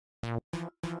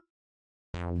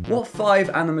What 5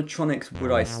 animatronics would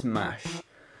I smash?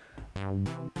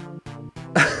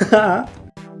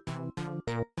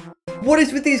 What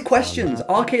is with these questions?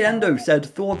 Arcade Endo said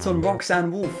thoughts on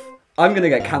Roxanne Wolf. I'm gonna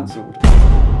get cancelled.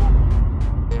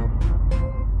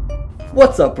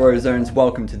 What's up, Ozones?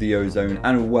 Welcome to the Ozone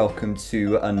and welcome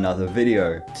to another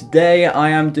video. Today I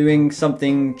am doing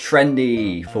something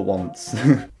trendy for once.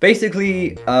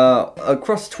 Basically,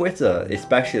 across Twitter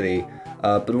especially,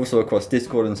 but also across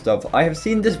Discord and stuff, I have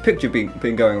seen this picture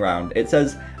been going around. It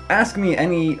says, ask me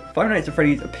any Five Nights at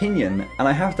Freddy's opinion and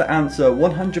I have to answer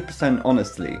 100%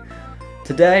 honestly.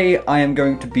 Today I am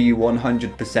going to be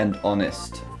 100%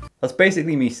 honest. That's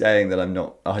basically me saying that I'm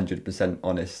not 100%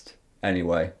 honest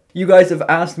anyway. You guys have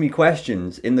asked me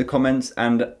questions in the comments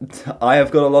and I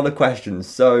have got a lot of questions,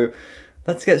 so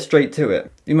let's get straight to it.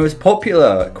 The most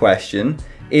popular question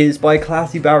is by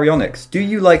Classy Baryonyx. Do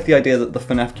you like the idea that the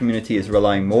FNAF community is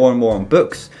relying more and more on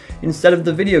books instead of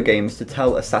the video games to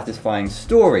tell a satisfying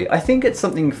story? I think it's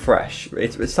something fresh.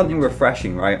 It's something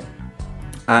refreshing, right?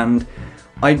 And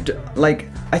I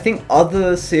think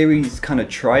other series kind of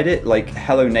tried it, like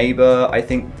Hello Neighbor, I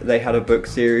think they had a book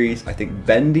series, I think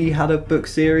Bendy had a book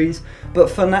series, but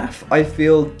FNAF, I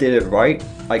feel, did it right.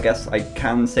 I guess I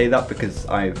can say that because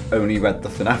I've only read the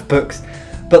FNAF books,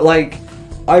 but like,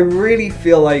 I really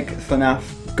feel like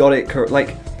FNAF got it correct.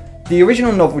 Like, the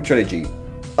original novel trilogy,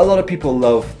 a lot of people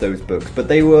love those books, but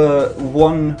they were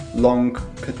one long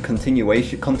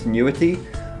continuity.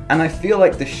 And I feel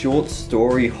like the short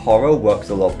story horror works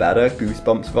a lot better,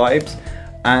 Goosebumps vibes.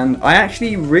 And I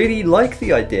actually really like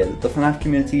the idea that the FNAF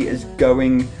community is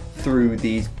going through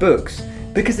these books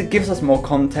because it gives us more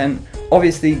content.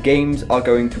 Obviously, games are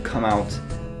going to come out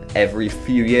every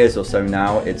few years or so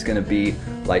now. It's going to be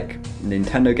like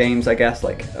Nintendo games, I guess,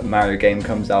 like a Mario game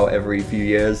comes out every few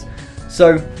years.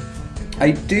 So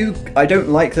I don't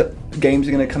like that games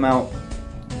are going to come out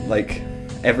like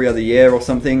every other year or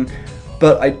something.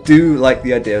 But I do like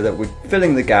the idea that we're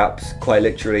filling the gaps, quite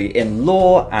literally, in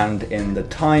lore and in the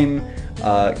time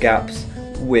gaps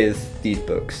with these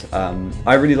books.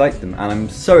 I really like them, and I'm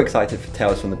so excited for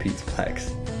Tales from the Pizzaplex.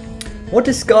 What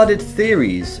discarded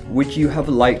theories would you have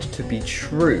liked to be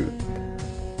true?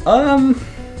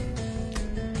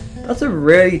 That's a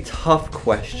really tough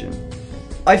question.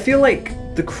 I feel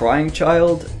like the crying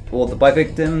child, or the bite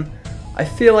victim, I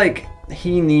feel like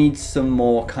he needs some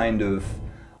more kind of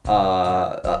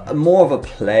more of a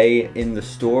play in the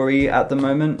story at the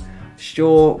moment.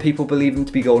 Sure, people believe him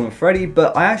to be Golden Freddy,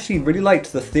 but I actually really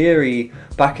liked the theory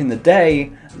back in the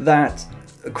day that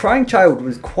Crying Child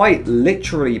was quite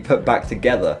literally put back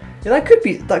together. Yeah,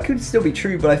 that could still be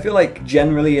true, but I feel like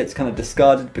generally it's kind of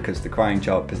discarded because the Crying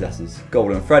Child possesses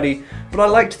Golden Freddy. But I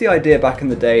liked the idea back in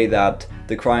the day that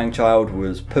the Crying Child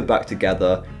was put back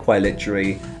together quite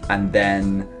literally, and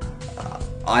then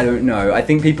I don't know. I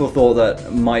think people thought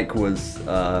that Mike was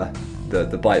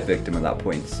the bite victim at that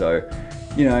point. So,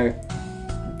 you know,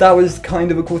 that was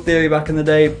kind of a cool theory back in the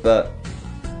day. But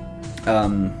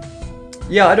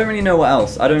yeah, I don't really know what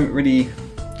else. I don't really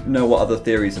know what other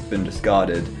theories have been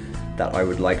discarded that I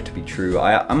would like to be true.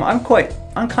 I'm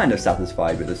kind of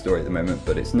satisfied with the story at the moment,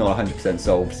 but it's not 100%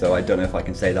 solved. So I don't know if I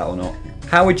can say that or not.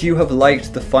 How would you have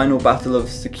liked the final battle of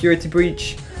Security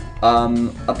Breach?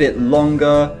 A bit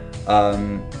longer.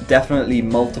 Definitely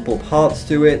multiple parts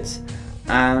to it,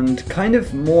 and kind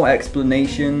of more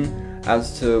explanation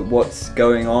as to what's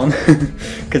going on,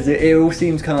 because it all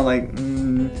seems kind of like,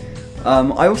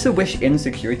 I also wish in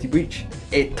Security Breach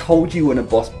it told you when a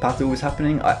boss battle was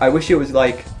happening. I wish it was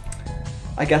like,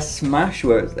 I guess Smash,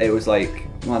 where it was like,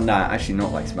 well, nah, actually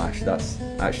not like Smash, that's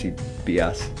actually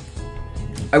BS.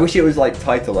 I wish it was like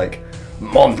title like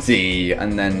Monty,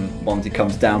 and then Monty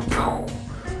comes down,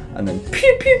 and then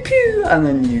pew pew pew, and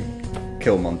then you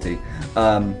kill Monty.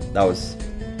 That was,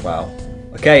 wow.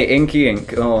 Okay, Inky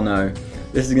Ink. Oh no,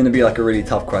 this is going to be like a really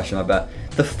tough question, I bet.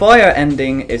 The fire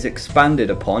ending is expanded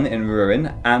upon in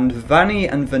Ruin, and Vanny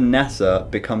and Vanessa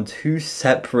become two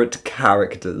separate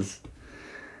characters.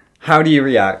 How do you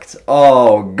react?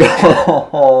 Oh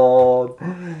god.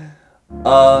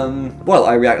 Well,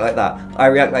 I react like that. I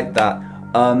react like that.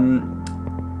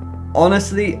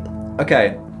 Honestly,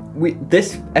 okay.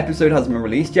 This episode hasn't been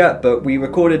released yet, but we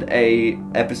recorded a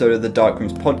episode of the Dark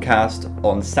Rooms podcast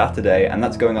on Saturday, and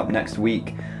that's going up next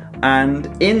week. And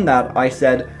in that, I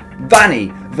said, Vanny,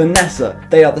 Vanessa,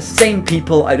 they are the same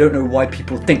people. I don't know why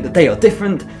people think that they are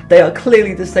different. They are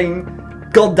clearly the same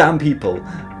goddamn people.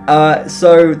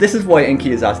 So this is why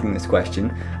Inky is asking this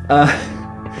question.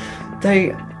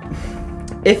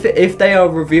 If they are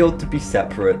revealed to be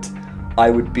separate, I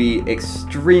would be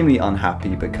extremely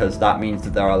unhappy, because that means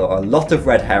that there are a lot of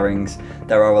red herrings,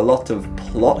 there are a lot of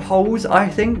plot holes, I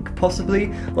think,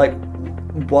 possibly. Like,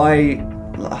 why?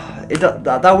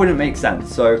 That wouldn't make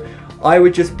sense. So I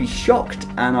would just be shocked,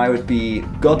 and I would be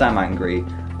goddamn angry.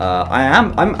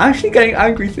 I'm actually getting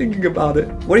angry thinking about it.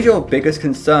 What is your biggest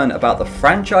concern about the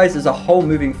franchise as a whole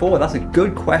moving forward? That's a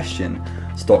good question,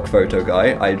 stock photo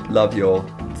guy. I love your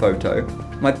photo.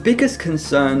 My biggest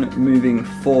concern moving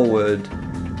forward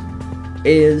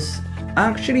is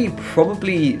actually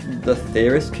probably the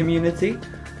theorist community.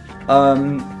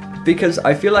 Because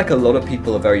I feel like a lot of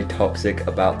people are very toxic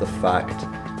about the fact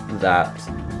that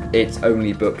it's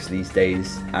only books these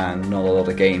days and not a lot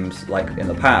of games like in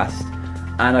the past.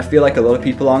 And I feel like a lot of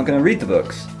people aren't going to read the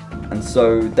books, and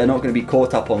so they're not going to be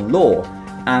caught up on lore.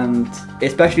 And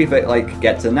especially if it like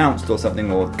gets announced or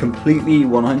something, or completely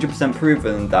 100%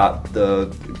 proven that the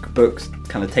books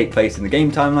kind of take place in the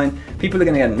game timeline, people are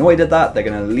going to get annoyed at that, they're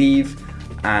going to leave,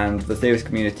 and the theorist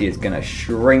community is going to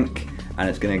shrink, and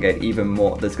it's going to get even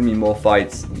more, there's going to be more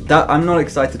fights. I'm not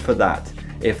excited for that,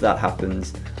 if that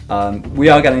happens. We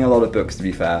are getting a lot of books, to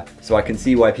be fair, so I can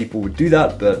see why people would do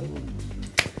that, but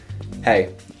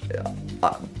hey,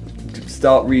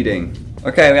 start reading.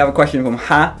 Okay, we have a question from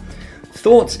Ha.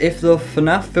 Thoughts if the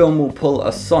FNAF film will pull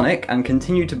a Sonic and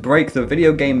continue to break the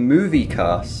video game movie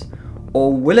curse?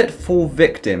 Or will it fall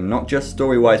victim, not just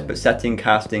story-wise, but setting,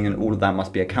 casting, and all of that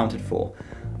must be accounted for?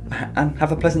 And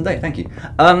have a pleasant day, thank you.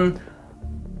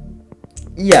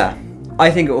 Yeah, I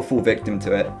think it will fall victim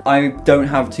to it. I don't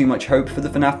have too much hope for the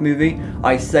FNAF movie.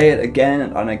 I say it again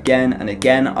and again and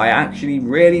again. I actually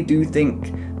really do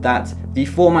think that the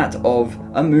format of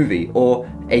a movie or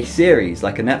a series,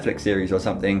 like a Netflix series or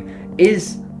something,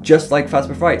 is just like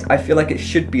Phasma Frights. I feel like it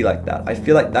should be like that. I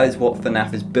feel like that is what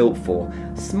FNAF is built for.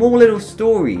 Small little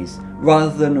stories,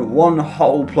 rather than one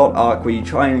whole plot arc where you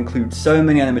try and include so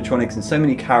many animatronics and so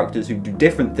many characters who do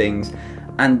different things,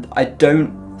 and I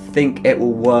don't think it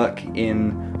will work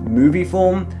in movie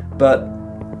form, but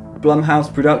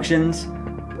Blumhouse Productions,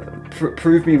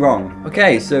 prove me wrong.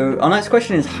 Okay, so our next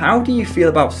question is, how do you feel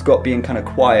about Scott being kind of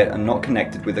quiet and not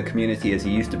connected with the community as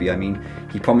he used to be? I mean,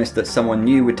 he promised that someone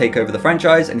new would take over the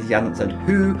franchise, and he hasn't said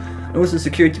who, and also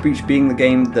Security Breach being the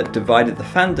game that divided the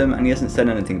fandom, and he hasn't said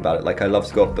anything about it. Like, I love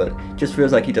Scott, but it just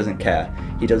feels like he doesn't care.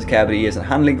 He does care, but he isn't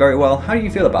handling very well. How do you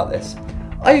feel about this?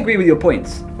 I agree with your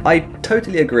points. I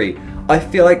totally agree. I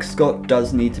feel like Scott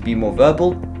does need to be more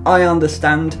verbal. I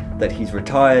understand that he's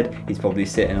retired, he's probably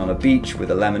sitting on a beach with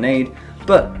a lemonade,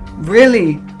 but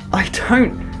really, I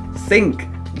don't think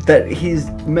that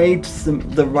he's made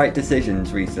the right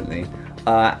decisions recently.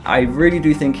 I really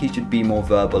do think he should be more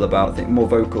verbal about things, more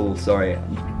vocal, sorry,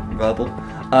 verbal.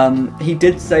 He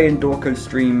did say in Dorko's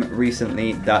stream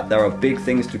recently that there are big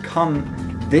things to come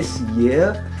this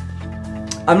year.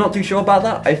 I'm not too sure about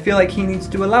that. I feel like he needs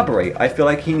to elaborate. I feel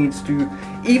like he needs to,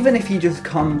 even if he just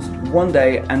comes one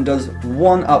day and does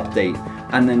one update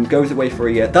and then goes away for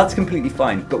a year, that's completely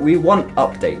fine. But we want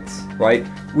updates, right?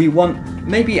 We want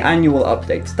maybe annual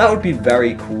updates. That would be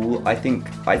very cool. I think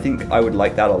I would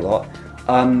like that a lot.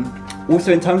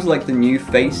 Also, in terms of like the new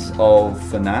face of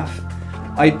FNAF,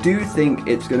 I do think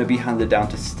it's going to be handed down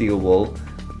to Steel Wool,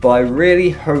 but I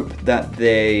really hope that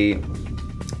they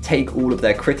take all of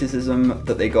their criticism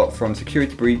that they got from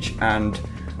Security Breach and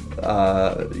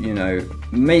you know,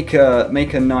 make a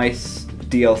nice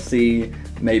DLC,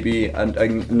 maybe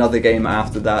another game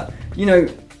after that. You know,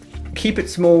 keep it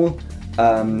small,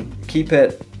 keep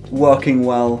it working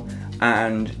well,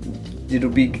 and it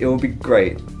will be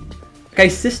great. Okay,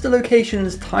 Sister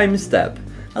Locations Time Step.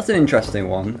 That's an interesting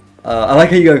one. I like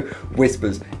how you go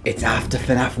whispers. It's after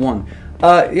FNAF 1.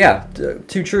 Yeah,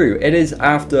 too true. It is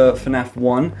after FNAF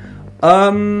 1.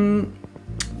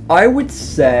 I would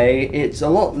say it's a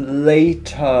lot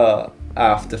later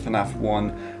after FNAF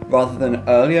 1 rather than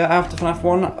earlier after FNAF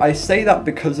 1. I say that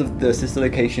because of the Sister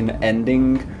Location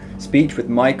ending speech with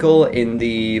Michael in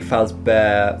the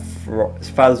Fazbear's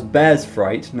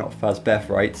Fright, not Fazbear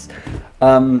Frights.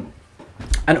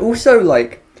 And also,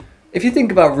 like, if you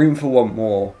think about Room for One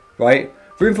More, right?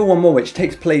 Room for One More, which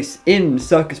takes place in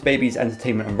Circus Baby's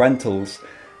Entertainment and Rentals,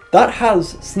 that has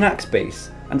snack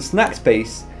space, and snack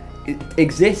space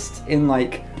exists in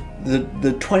like the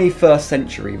 21st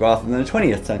century rather than the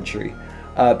 20th century,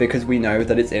 because we know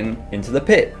that it's Into the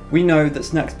Pit. We know that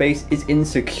snack space is in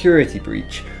Security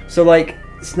Breach. So like,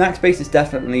 snack space is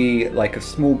definitely like a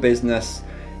small business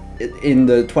in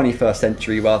the 21st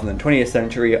century rather than 20th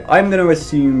century. I'm going to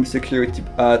assume Sister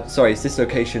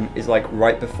Location is like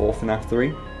right before FNAF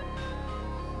 3.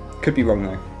 Could be wrong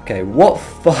though. Okay, what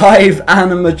 5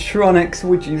 animatronics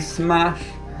would you smash?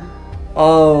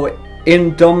 Oh,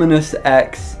 Indominus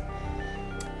X.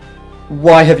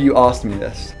 Why have you asked me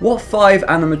this? What 5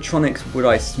 animatronics would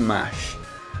I smash?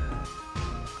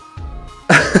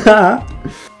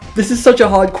 This is such a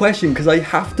hard question because I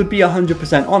have to be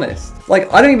 100% honest.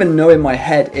 Like, I don't even know in my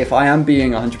head if I am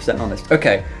being 100% honest.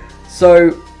 Okay,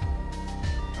 so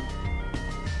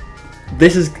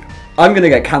this is, I'm gonna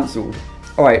get cancelled.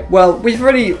 Alright, well, we've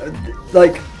already,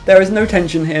 like, there is no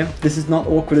tension here. This is not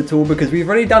awkward at all because we've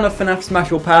already done a FNAF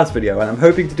Smash or Pass video and I'm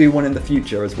hoping to do one in the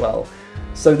future as well.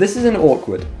 So this isn't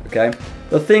awkward, okay?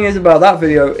 The thing is about that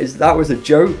video is that was a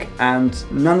joke and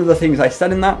none of the things I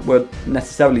said in that were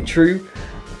necessarily true.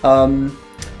 I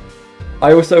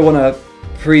also want to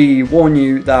pre-warn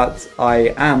you that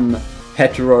I am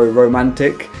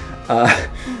hetero-romantic,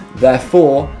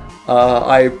 therefore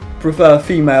I prefer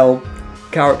female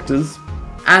characters,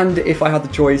 and if I had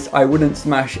the choice I wouldn't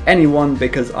smash anyone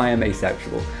because I am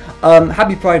asexual.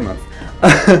 Happy Pride Month.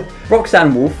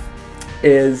 Roxanne Wolf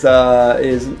is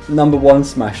number 1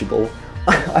 smashable.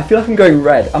 I feel like I'm going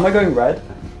red. Am I going red?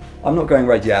 I'm not going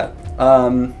red yet.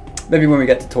 Maybe when we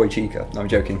get to Toy Chica. No, I'm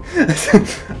joking.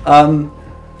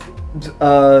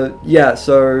 Yeah,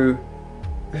 so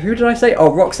who did I say?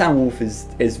 Oh, Roxanne Wolf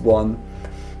is one.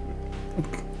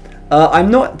 I'm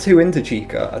not too into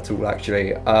Chica at all,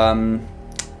 actually.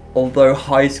 Although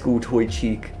High School Toy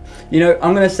Chica, you know,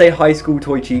 I'm gonna say High School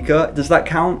Toy Chica. Does that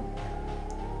count?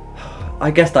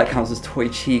 I guess that counts as Toy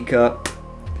Chica.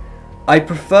 I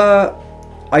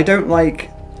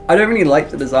don't really like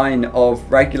the design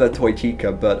of regular Toy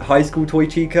Chica, but High School Toy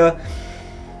Chica.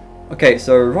 Okay,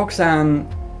 so Roxanne,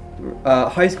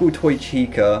 High School Toy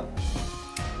Chica.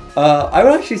 I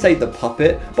would actually say the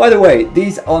puppet. By the way,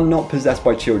 these are not possessed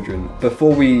by children.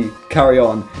 Before we carry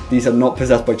on, these are not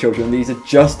possessed by children. These are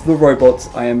just the robots.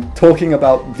 I am talking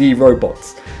about the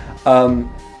robots.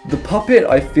 The puppet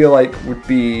I feel like would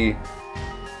be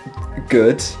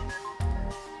good.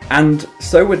 And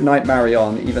so would Night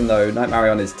Marion, even though Night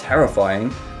Marion is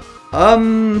terrifying. I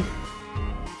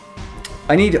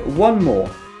need one more.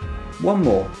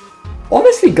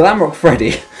 Honestly, Glamrock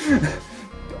Freddy.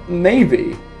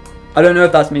 Maybe. I don't know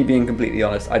if that's me being completely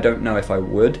honest. I don't know if I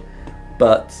would.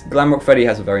 But Glamrock Freddy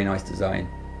has a very nice design.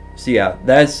 So yeah,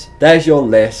 there's your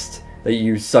list that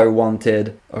you so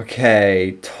wanted.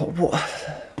 Okay.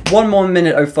 1 more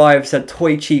minute 05 said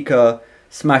Toy Chica,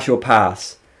 smash or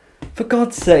pass. For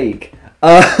God's sake.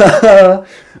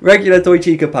 Regular Toy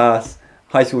Chica pass.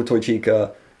 High School Toy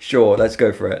Chica. Sure, let's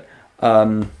go for it.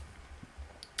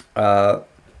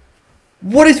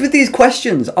 What is with these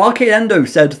questions? Arcade Endo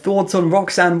said thoughts on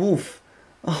Roxanne Wolf.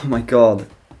 Oh my god.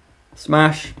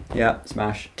 Smash. Yeah,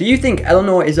 smash. Do you think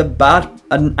Eleanor is a bad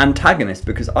antagonist?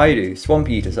 Because I do.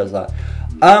 Swampy Eater says that.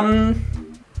 Bad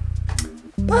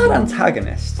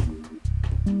antagonist.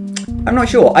 I'm not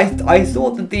sure. I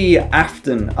thought that the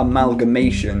Afton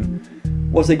amalgamation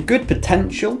was a good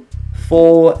potential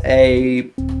for a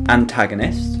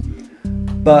antagonist,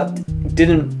 but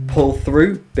didn't pull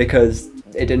through because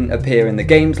it didn't appear in the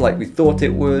games like we thought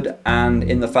it would, and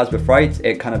in the Phasma Fright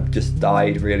it kind of just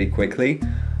died really quickly.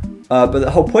 But the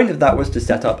whole point of that was to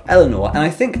set up Eleanor, and I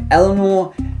think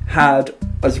Eleanor had,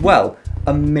 as well,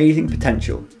 amazing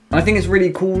potential. And I think it's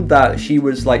really cool that she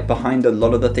was like behind a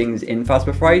lot of the things in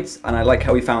Phasma Frights, and I like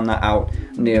how we found that out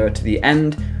nearer to the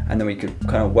end, and then we could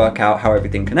kind of work out how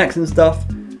everything connects and stuff.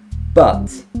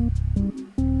 But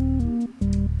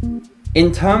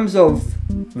in terms of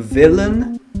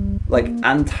villain, like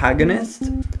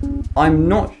antagonist, I'm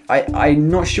not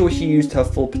sure she used her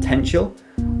full potential.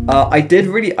 I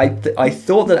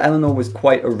thought that Eleanor was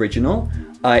quite original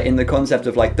in the concept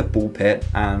of like the ball pit,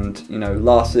 and you know,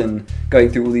 Larson going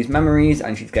through all these memories,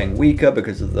 and she's getting weaker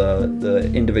because of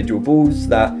the individual balls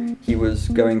that he was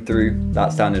going through.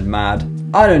 That sounded mad.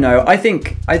 I don't know. I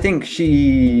think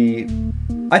she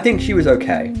was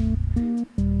okay,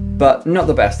 but not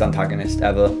the best antagonist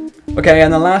ever. Okay,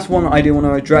 and the last one I do want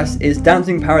to address is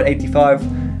Dancing Parrot 85.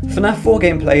 FNAF 4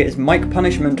 gameplay is Mike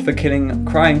punishment for killing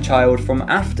crying child from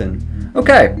Afton.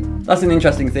 Okay, that's an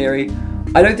interesting theory.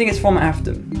 I don't think it's from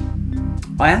Afton.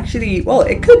 Well,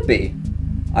 it could be.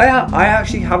 I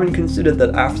actually haven't considered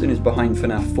that Afton is behind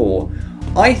FNAF 4.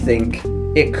 I think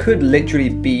it could literally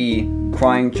be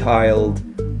crying child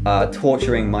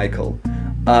torturing Michael.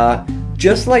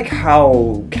 Just like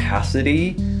how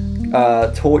Cassidy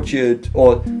tortured,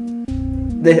 or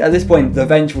at this point, the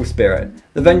Vengeful Spirit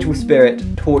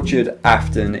tortured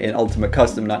Afton in Ultimate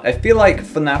Custom Night. I feel like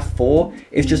FNAF 4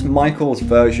 is just Michael's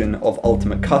version of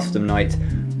Ultimate Custom Night,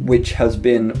 which has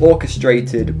been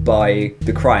orchestrated by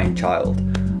the crying child.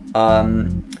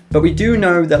 But we do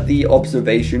know that the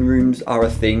observation rooms are a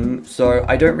thing, so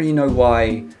I don't really know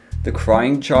why the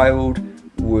crying child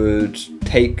would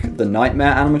take the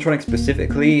nightmare animatronic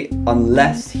specifically,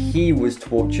 unless he was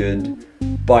tortured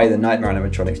by the nightmare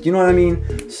animatronics. Do you know what I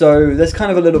mean? So there's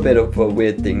kind of a little bit of a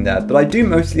weird thing there, but I do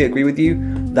mostly agree with you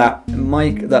that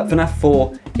that FNAF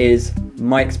 4 is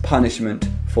Mike's punishment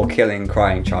for killing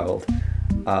crying child.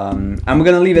 And we're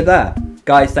gonna leave it there.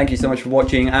 Guys, thank you so much for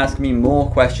watching. Ask me more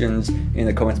questions in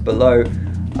the comments below.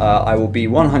 I will be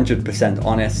 100%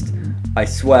 honest. I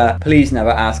swear. Please never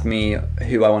ask me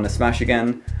who I want to smash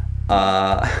again.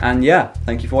 And yeah,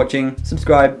 thank you for watching.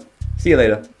 Subscribe. See you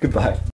later. Goodbye.